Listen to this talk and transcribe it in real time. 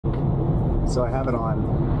So I have it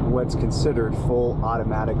on what's considered full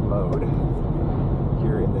automatic mode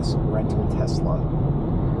here in this rental Tesla.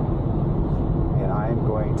 And I'm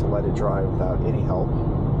going to let it drive without any help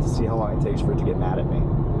to see how long it takes for it to get mad at me.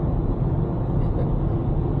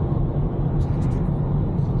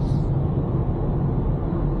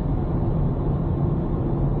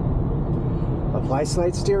 Apply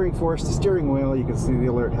slight steering force to steering wheel. You can see the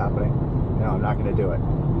alert happening. No, I'm not going to do it.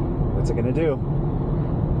 What's it going to do?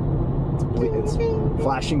 It's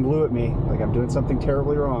flashing blue at me like I'm doing something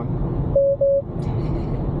terribly wrong.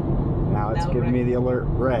 Now it's giving me the alert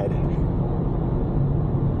red.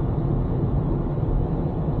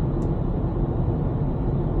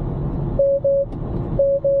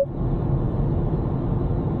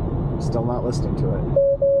 Still not listening to it.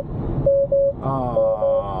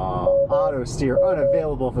 Oh, auto steer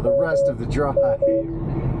unavailable for the rest of the drive.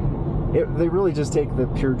 They really just take the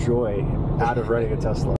pure joy out of running a Tesla.